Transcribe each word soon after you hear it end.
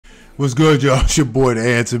What's good, y'all? It's your boy, the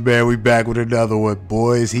Answer Man. We back with another one.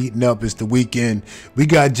 Boys, heating up. It's the weekend. We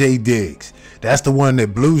got Jay Diggs. That's the one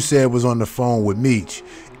that Blue said was on the phone with Meech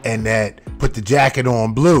and that put the jacket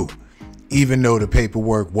on Blue, even though the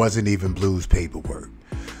paperwork wasn't even Blue's paperwork.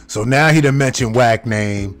 So now he done mentioned Wack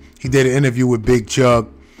name. He did an interview with Big Chuck,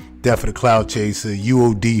 Death of the Cloud Chaser,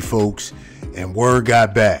 UOD folks, and word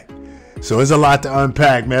got back. So there's a lot to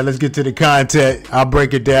unpack, man. Let's get to the content. I'll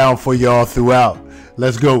break it down for y'all throughout.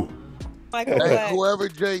 Let's go. Hey, whoever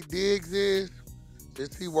Jay Diggs is,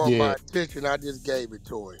 since he want my attention, I just gave it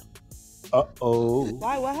to him. Uh-oh.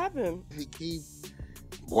 Why? What happened? He keep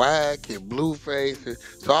Wack and Blueface.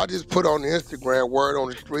 So I just put on the Instagram, word on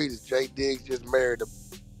the street is Jay Diggs just married a...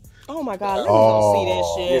 Oh, my God. Let me go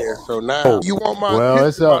see this shit. Yeah, so now you want my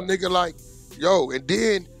attention, my nigga, like, yo, and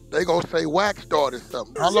then they gonna say Wack started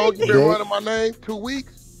something. How long you been running my name? 2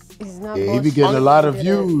 weeks? Yeah, he been getting a lot of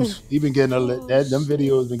views. He been getting them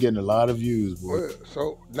videos been getting a lot of views, boy. Well,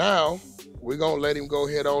 so now we're gonna let him go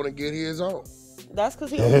ahead on and get his own. That's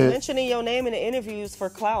because he was mentioning your name in the interviews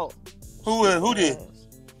for clout. Who did?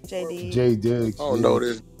 Jay Diggs. Jay Diggs. Oh no,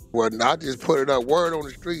 this wasn't. I just put it up. Word on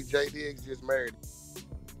the street. Jay Diggs just married.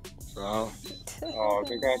 So. Oh,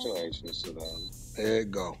 congratulations to them. There you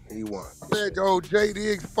go. He won. Said, yo, Jay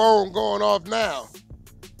Diggs' phone going off now.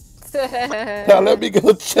 Now let me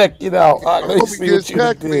go check it out. Let me see what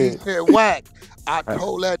you did. He said, Wack, I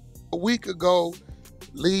told that a week ago,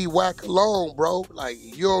 leave Wack alone, bro. Like,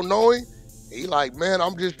 you don't know him? He like, man,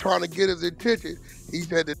 I'm just trying to get his attention. He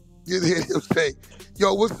said that you hear him say,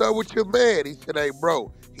 yo, what's up with your man? He said, hey,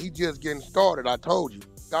 bro, he just getting started. I told you.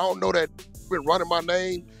 I don't know that been running my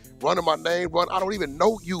name. I don't even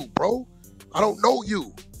know you, bro. I don't know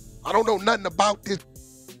you. I don't know nothing about this.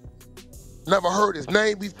 Never heard his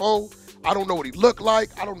name before. I don't know what he looked like.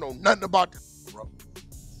 I don't know nothing about this, bro.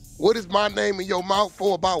 What is my name in your mouth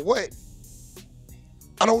for about what?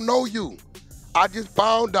 I don't know you. I just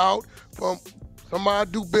found out from somebody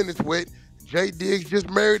I do business with, Jay Diggs just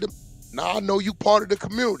married him. Now I know you part of the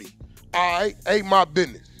community. All right, ain't my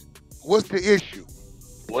business. What's the issue?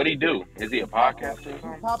 What'd he do? Is he a podcaster or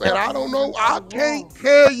something? Man, I don't know. I can't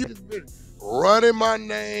tell you. Running my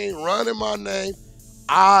name.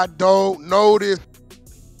 I don't know this.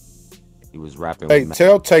 He was rapping. Hey,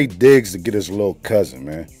 tell Tay Diggs to get his little cousin,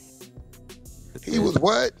 man. He was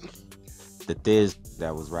what? The Thiz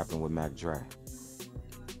that was rapping with Mac Dre.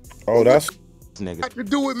 Oh, that's nigga. Got to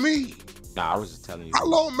do with me. Nah, I was just telling you. How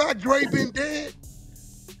long Mac Dre been dead?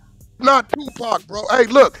 Not Tupac, bro. Hey,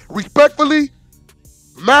 look, respectfully,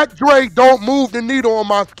 Mac Dre don't move the needle on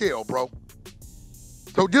my scale, bro.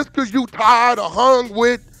 So just because you tired or hung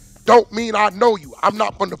with, don't mean I know you. I'm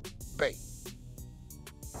not from the Bay.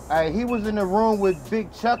 Hey, he was in the room with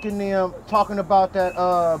Big Chuck and them talking about that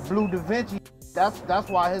Bleu Davinci. That's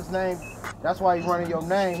why his name. That's why he's running your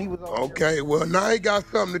name. He was okay. Well, now he got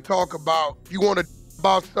something to talk about. If you want to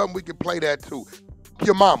about something, we can play that too.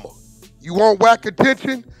 Your mama. You want Wack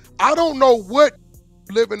attention? I don't know what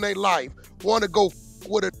living their life want to go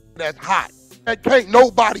with a that's hot. That can't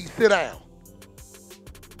nobody sit down.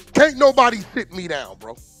 Can't nobody sit me down,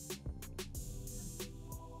 bro.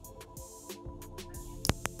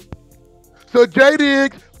 So Jay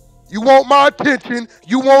Diggs, you want my attention,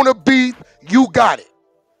 you want a beef, you got it.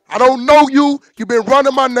 I don't know you, you been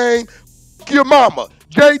running my name, your mama.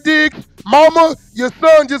 Jay Diggs, mama, your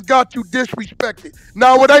son just got you disrespected.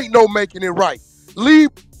 Now it ain't no making it right. Leave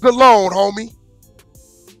alone, homie.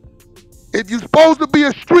 If you supposed to be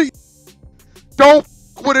a street, don't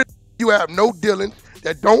with it. You have no dealings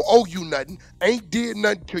that don't owe you nothing, ain't did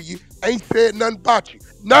nothing to you, ain't said nothing about you.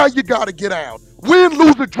 Now you gotta get out. Win,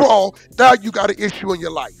 lose, or draw, now you got an issue in your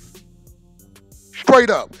life. Straight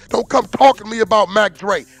up. Don't come talking to me about Mac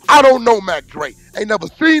Dre. I don't know Mac Dre. Ain't never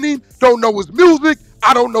seen him, don't know his music.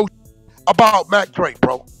 I don't know about Mac Dre,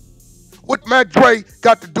 bro. What Mac Dre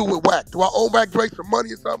got to do with Wack? Do I owe Mac Dre some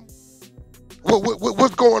money or something?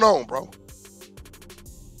 What's going on, bro?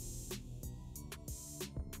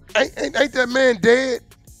 Ain't that man dead?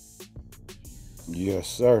 Yes,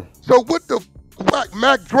 sir. So what the Wack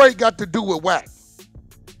Mac Dre got to do with Wack?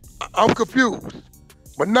 I'm confused.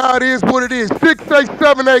 But now it is what it is.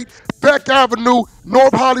 6878 Beck Avenue,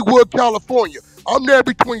 North Hollywood, California. I'm there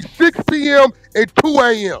between 6 p.m. and 2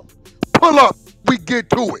 a.m. Pull up, we get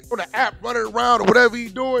to it. On the app running around or whatever you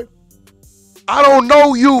doing. I don't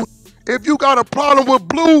know you. If you got a problem with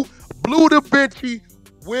Bleu Davinci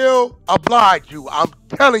will oblige you. I'm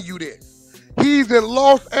telling you this. He's in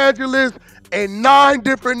Los Angeles in 9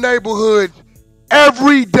 different neighborhoods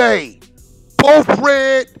every day. Both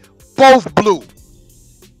red, both blue.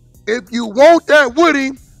 If you want that with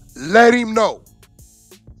him, let him know.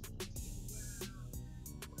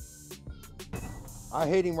 I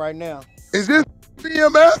hate him right now. Is this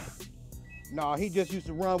BMF? No, he just used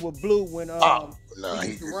to run with Blue when he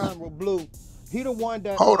used to run with Blue. He the one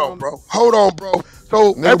that Hold on, bro.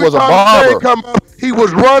 So Nigga every was a time his name barber. come up, he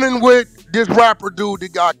was running with this rapper dude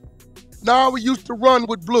that got. Now he used to run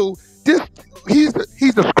with Blue. He's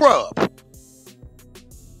a scrub.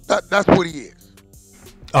 That's what he is.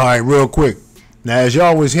 All right, real quick. Now, as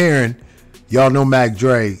y'all was hearing, y'all know Mac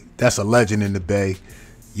Dre. That's a legend in the Bay.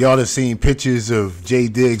 Y'all have seen pictures of J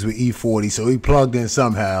Diggs with E40, so he plugged in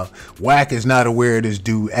somehow. Wack is not aware of this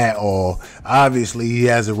dude at all. Obviously, he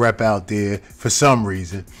has a rep out there for some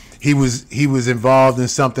reason. He was involved in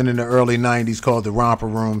something in the early 90s called the Romper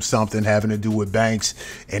Room, something having to do with banks,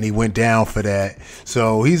 and he went down for that.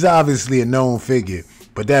 So he's obviously a known figure,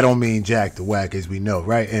 but that don't mean Jack the Wack, as we know,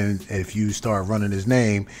 right? And if you start running his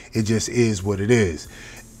name, it just is what it is.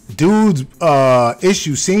 Dude's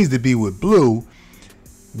issue seems to be with Blue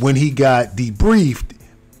when he got debriefed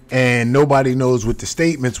and nobody knows what the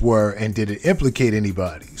statements were and did it implicate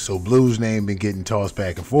anybody. So Blue's name been getting tossed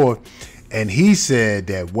back and forth. And he said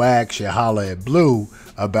that Wack should holler at Blue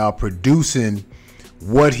about producing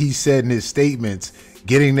what he said in his statements,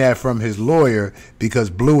 getting that from his lawyer, because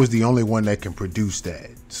Blue is the only one that can produce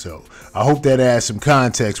that. So I hope that adds some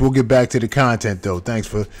context. We'll get back to the content, though. Thanks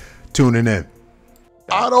for tuning in.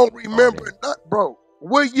 I don't remember that, bro.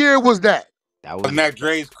 What year was that? That was Mac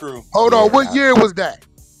Dre's crew. Hold on, what year was that?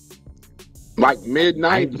 Like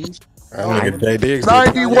mid-90s. That nigga J Diggs.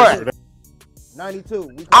 90 what?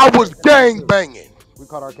 92. I was gang banging. We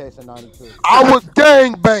caught our case in 92. I was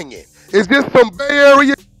gang banging. Is this some Bay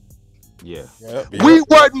Area? Yeah. Yep. We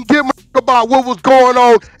wasn't giving a fuck about what was going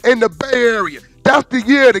on in the Bay Area. That's the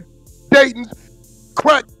year the Dayton's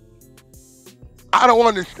crack. I don't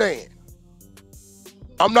understand.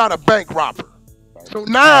 I'm not a bank robber. So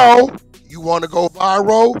now you want to go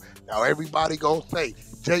viral. Now everybody gonna say,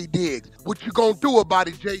 J Diggs, what you gonna do about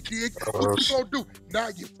it, J Diggs? What you gonna do? Now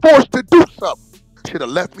you're forced to do something. Should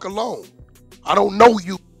have left me alone. I don't know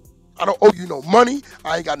you. I don't owe you no money.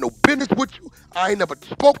 I ain't got no business with you. I ain't never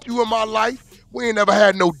spoke to you in my life. We ain't never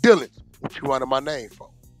had no dealings. What you under my name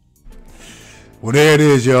for? Well, there it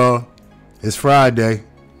is, y'all. It's Friday.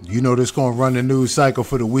 You know this gonna run the news cycle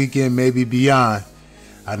for the weekend, maybe beyond.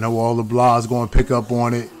 I know all the blogs gonna pick up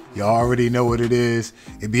on it. Y'all already know what it is.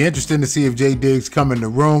 It'd be interesting to see if J Diggs come in the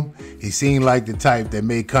room. He seemed like the type that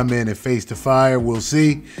may come in and face the fire. We'll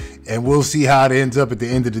see. And we'll see how it ends up at the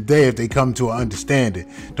end of the day if they come to an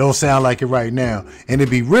understanding. Don't sound like it right now. And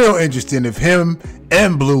it'd be real interesting if him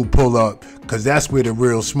and Blue pull up, because that's where the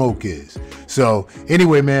real smoke is. So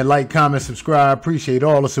anyway, man, like, comment, subscribe. Appreciate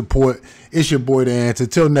all the support. It's your boy, The Ants.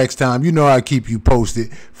 Until next time, you know I keep you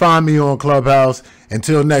posted. Find me on Clubhouse.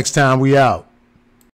 Until next time, we out.